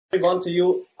everyone to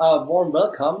you a warm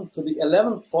welcome to the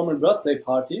 11th Foreman birthday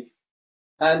party.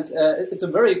 And it's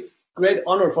a very great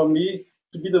honor for me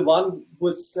to be the one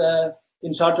who's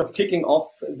in charge of kicking off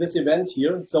this event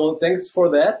here. So thanks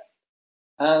for that.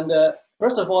 And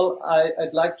first of all,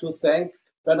 I'd like to thank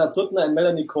Bernhard Suttner and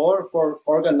Melanie Kaur for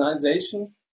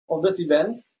organization of this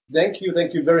event. Thank you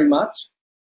very much.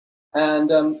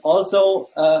 And also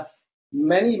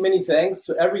many thanks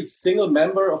to every single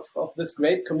member of this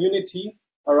great community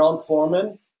around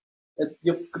Foreman.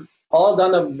 You've all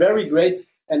done a very great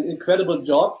and incredible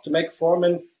job to make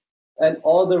Foreman and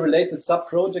all the related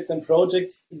sub-projects and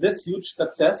projects this huge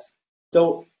success.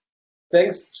 So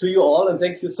thanks to you all, and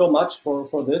thank you so much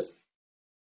for this.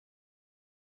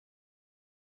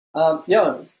 My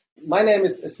name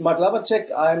is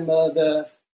Hlawatschek. I'm the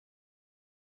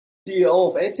CEO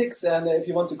of ATIX, and if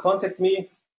you want to contact me,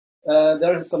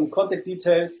 there are some contact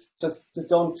details. Just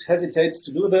don't hesitate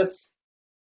to do this.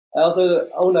 I also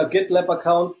own a GitHub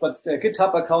account, but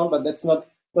that's not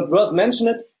worth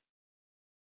mentioning.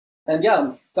 And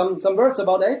yeah, some words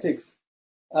about ATIX.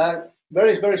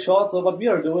 Very short. So what we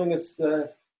are doing is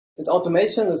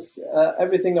automation, is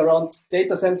everything around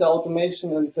data center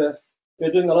automation, and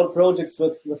we're doing a lot of projects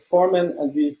with Foreman,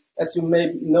 and we, as you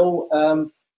may know,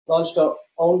 launched our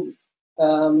own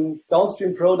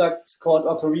downstream product called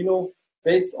Ocarino,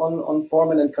 based on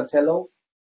Foreman and Catello.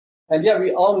 And yeah,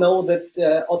 we all know that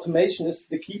automation is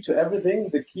the key to everything,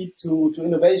 the key to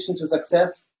innovation, to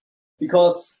success,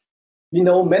 because we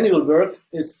know manual work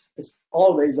is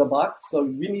always a bug, so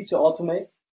we need to automate.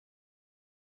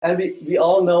 And we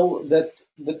all know that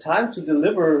the time to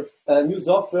deliver new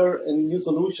software and new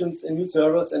solutions and new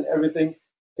servers and everything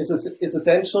is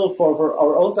essential for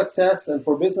our own success and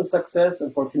for business success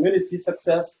and for community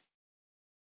success.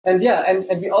 And yeah,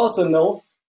 and we also know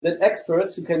that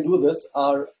experts who can do this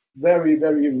are very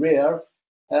rare.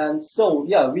 And so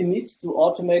yeah, we need to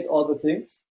automate all the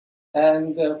things.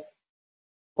 And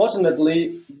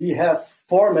fortunately, we have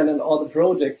Foreman and all the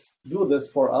projects to do this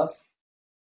for us.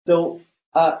 So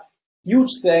a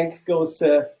huge thank goes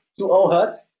to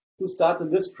Ohad, who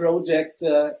started this project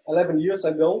 11 years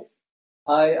ago.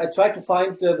 I tried to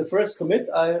find the first commit.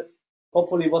 I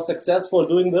hopefully was successful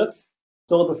doing this.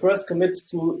 So the first commit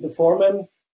to the Foreman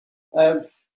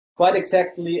quite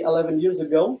exactly 11 years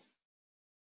ago.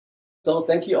 So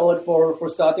thank you, Ohad, for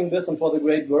starting this and for the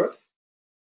great work.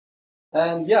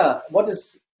 And yeah, what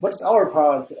is our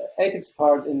part, ATIX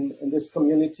part in this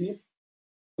community?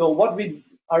 So what we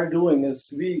are doing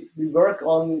is we work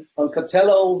on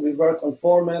Catello, we work on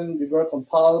Foreman, we work on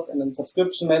Pulp and then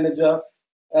Subscription Manager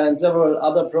and several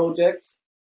other projects.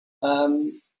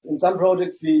 In some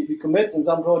projects we commit, in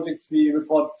some projects we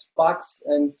report bugs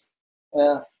and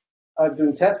are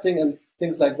doing testing and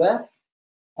things like that.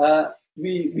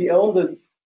 We own the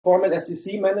Foreman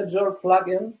SDC Manager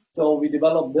plugin, so we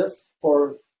developed this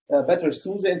for better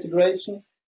SUSE integration.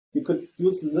 You could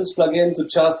use this plugin to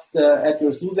just add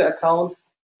your SUSE account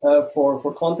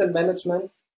for content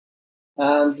management.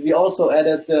 And we also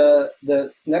added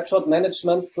the snapshot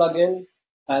management plugin.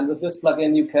 And with this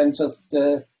plugin, you can just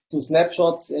do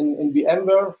snapshots in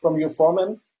VMware from your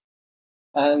Foreman.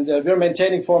 And we're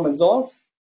maintaining Foreman Salt.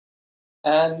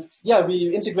 And yeah,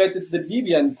 we integrated the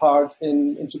Debian part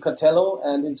into Catello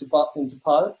and into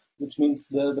Pulp, which means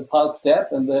the Pulp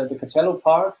deb and the Catello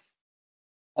part.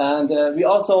 And we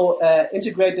also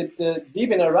integrated the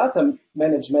Debian errata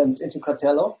management into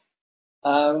Catello.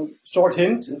 Short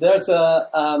hint: there's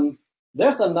a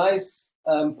nice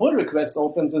pull request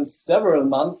open since several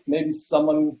months. Maybe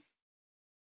someone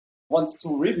wants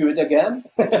to review it again.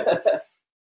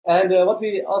 And what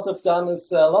we also have done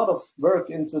is a lot of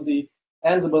work into the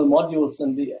Ansible modules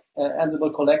and the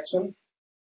Ansible collection.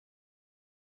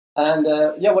 And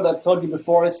yeah, what I told you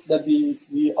before is that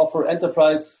we offer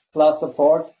enterprise class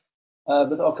support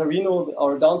with Ocarino,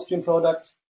 our downstream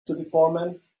product, to the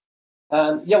Foreman.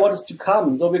 And yeah, what is to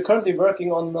come? So we're currently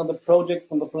working on the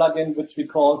project, on the plugin, which we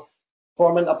call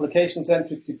Foreman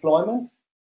Application-Centric Deployment.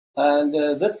 And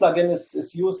this plugin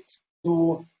is used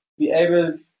to be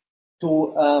able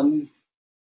to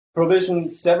provision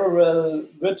several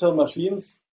virtual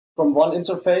machines from one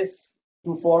interface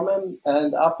to Foreman,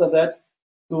 and after that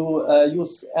to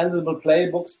use Ansible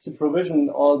playbooks to provision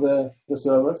all the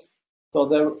servers. So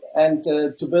there, and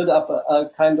to build up a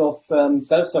kind of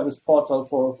self-service portal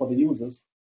for the users.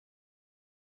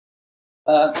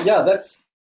 Yeah,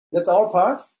 that's our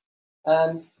part.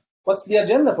 And what's the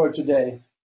agenda for today?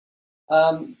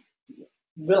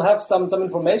 We'll have some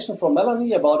information from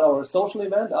Melanie about our social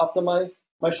event after my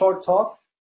short talk.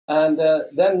 And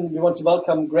then we want to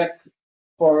welcome Greg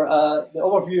for the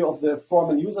overview of the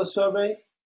Foreman user survey.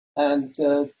 and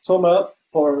Thomas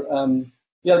for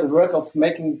the work of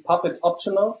making Puppet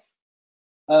optional.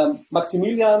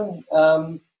 Maximilian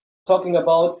talking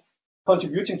about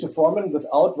contributing to Foreman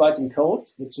without writing code,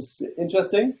 which is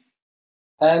interesting.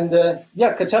 And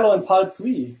Catello and PAL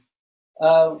 3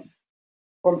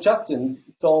 from Justin.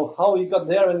 So how he got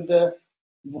there and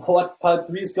what PAL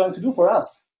 3 is going to do for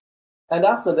us. And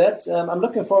after that, I'm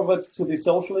looking forward to the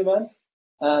social event.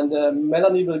 And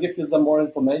Melanie will give you some more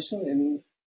information in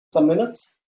some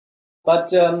minutes.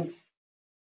 But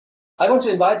I want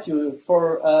to invite you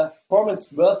for Foreman's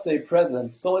birthday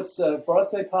present. So it's a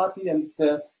birthday party, and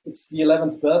it's the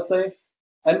 11th birthday.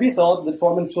 And we thought that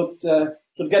Foreman should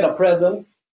get a present.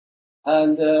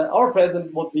 And our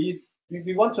present would be,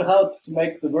 we want to help to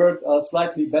make the world a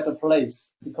slightly better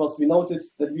place, because we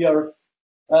noticed that we are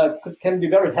can be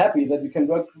very happy that we can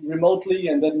work remotely,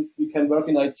 and then we can work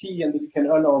in IT, and that we can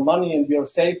earn our money, and we are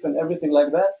safe and everything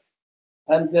like that.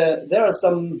 And there are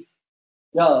some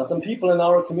people in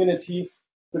our community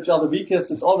which are the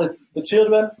weakest. It's all the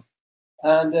children,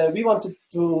 and we wanted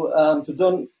to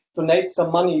donate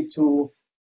some money to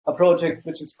a project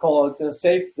which is called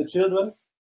Save the Children.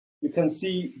 You can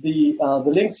see the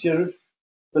links here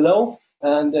below,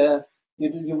 and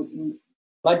you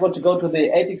might want to go to the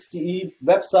ATIX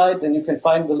website, and you can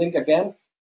find the link again.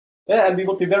 Yeah, and we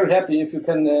would be very happy if you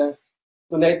can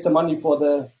donate some money for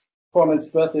the Foreman's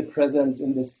birthday present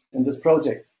in this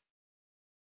project.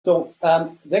 So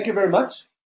thank you very much,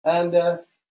 and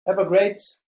have a great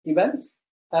event.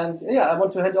 And I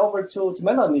want to hand over to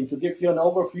Melanie to give you an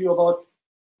overview about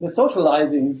the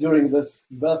socializing during this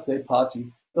birthday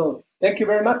party. So thank you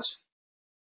very much.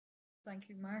 Thank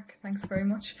you, Mark. Thanks very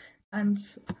much. And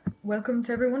welcome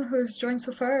to everyone who has joined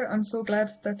so far. I'm so glad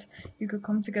that you could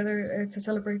come together to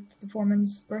celebrate the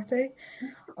Foreman's birthday.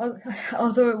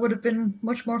 Although it would have been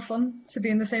much more fun to be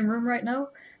in the same room right now,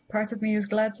 part of me is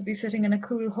glad to be sitting in a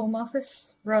cool home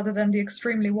office rather than the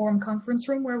extremely warm conference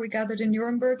room where we gathered in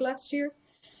Nuremberg last year.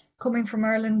 Coming from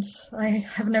Ireland, I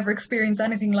have never experienced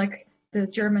anything like the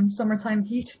German summertime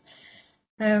heat.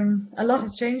 A lot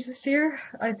has changed this year.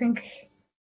 I think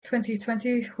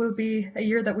 2020 will be a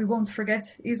year that we won't forget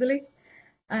easily.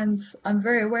 And I'm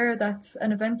very aware that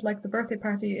an event like the birthday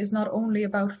party is not only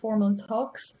about formal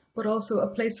talks, but also a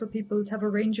place for people to have a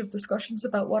range of discussions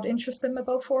about what interests them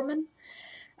about Foreman.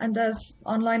 And as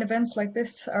online events like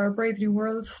this are a brave new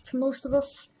world to most of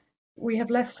us, we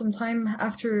have left some time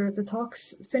after the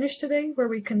talks finish today where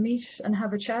we can meet and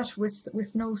have a chat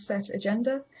with no set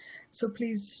agenda. So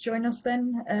please join us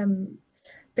then.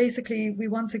 Basically, we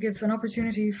want to give an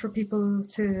opportunity for people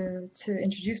to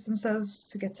introduce themselves,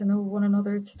 to get to know one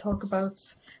another, to talk about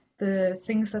the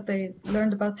things that they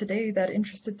learned about today that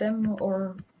interested them,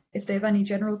 or if they have any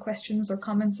general questions or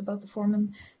comments about the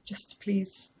Foreman, just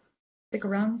please stick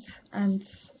around and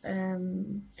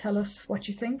tell us what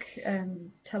you think.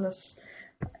 Tell us,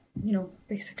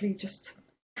 basically just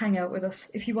hang out with us.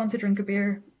 If you want to drink a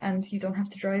beer and you don't have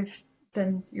to drive,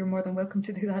 then you're more than welcome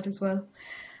to do that as well.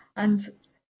 And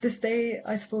this day,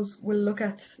 I suppose, we'll look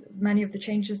at many of the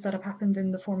changes that have happened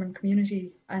in the Foreman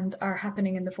community and are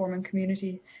happening in the Foreman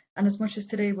community. And as much as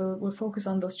today we'll focus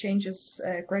on those changes,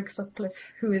 Greg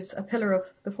Sutcliffe, who is a pillar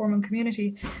of the Foreman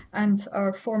community and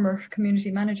our former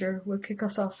community manager, will kick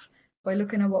us off by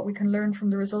looking at what we can learn from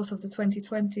the results of the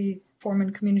 2020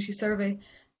 Foreman Community Survey.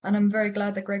 And I'm very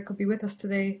glad that Greg could be with us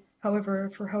today,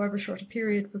 for however short a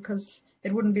period, because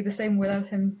it wouldn't be the same without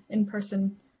him in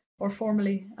person or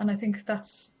formally. And I think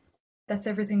that's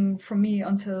everything from me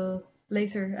until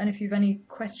later. And if you have any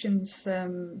questions,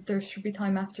 there should be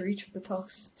time after each of the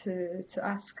talks to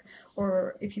ask,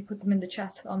 or if you put them in the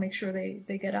chat, I'll make sure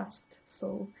they get asked.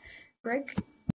 So, Greg?